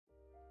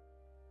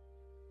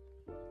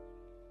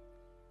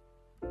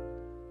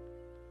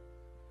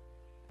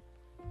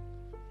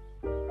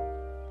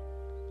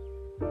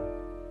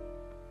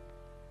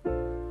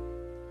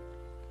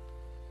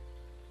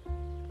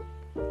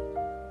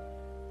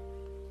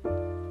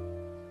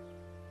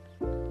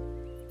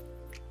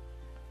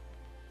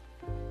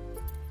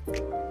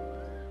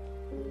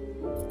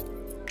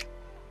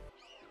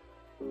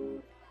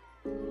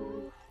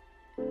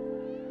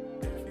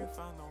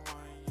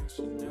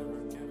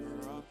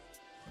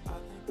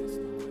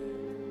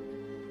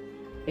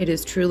It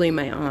is truly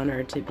my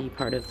honor to be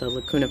part of the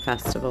Lacuna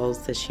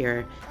festivals this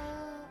year,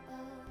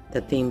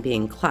 the theme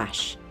being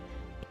Clash.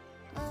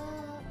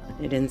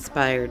 It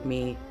inspired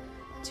me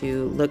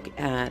to look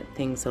at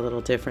things a little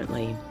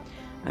differently.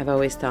 I've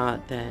always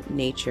thought that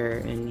nature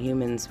and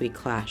humans, we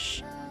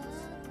clash.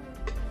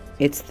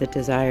 It's the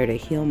desire to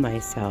heal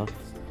myself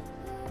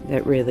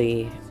that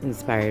really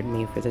inspired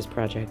me for this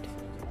project.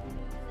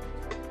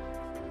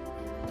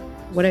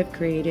 What I've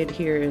created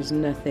here is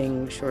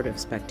nothing short of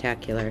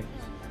spectacular.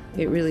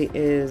 It really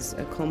is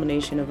a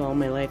culmination of all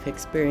my life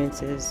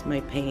experiences,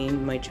 my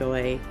pain, my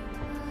joy,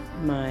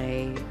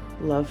 my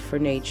love for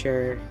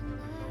nature,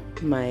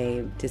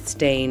 my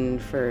disdain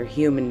for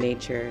human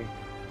nature.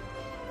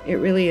 It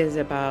really is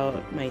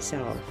about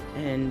myself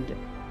and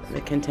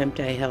the contempt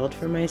I held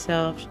for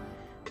myself,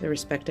 the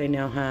respect I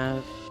now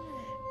have,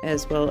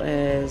 as well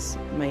as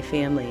my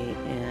family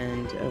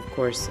and, of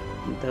course,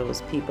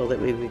 those people that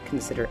we would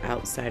consider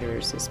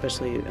outsiders,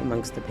 especially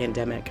amongst the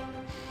pandemic.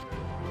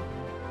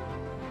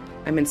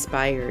 I'm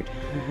inspired,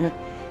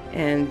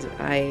 and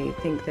I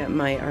think that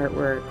my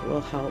artwork will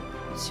help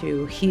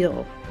to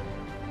heal,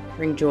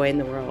 bring joy in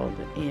the world,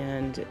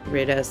 and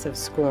rid us of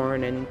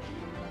scorn and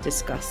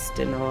disgust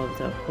and all of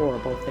the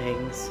horrible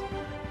things.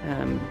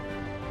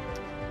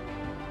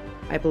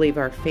 I believe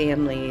our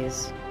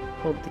families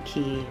hold the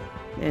key,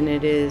 and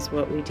it is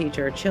what we teach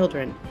our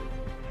children: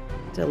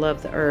 to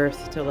love the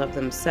earth, to love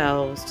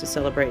themselves, to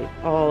celebrate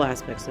all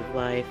aspects of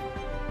life,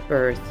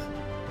 birth,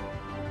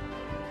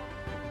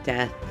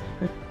 death,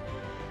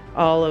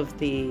 all of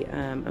the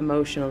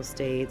emotional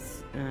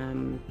states,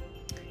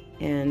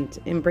 and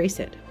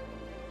embrace it.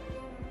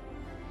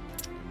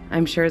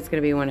 I'm sure it's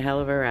going to be one hell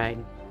of a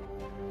ride,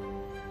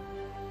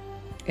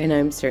 and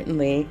I'm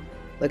certainly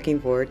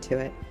looking forward to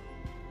it.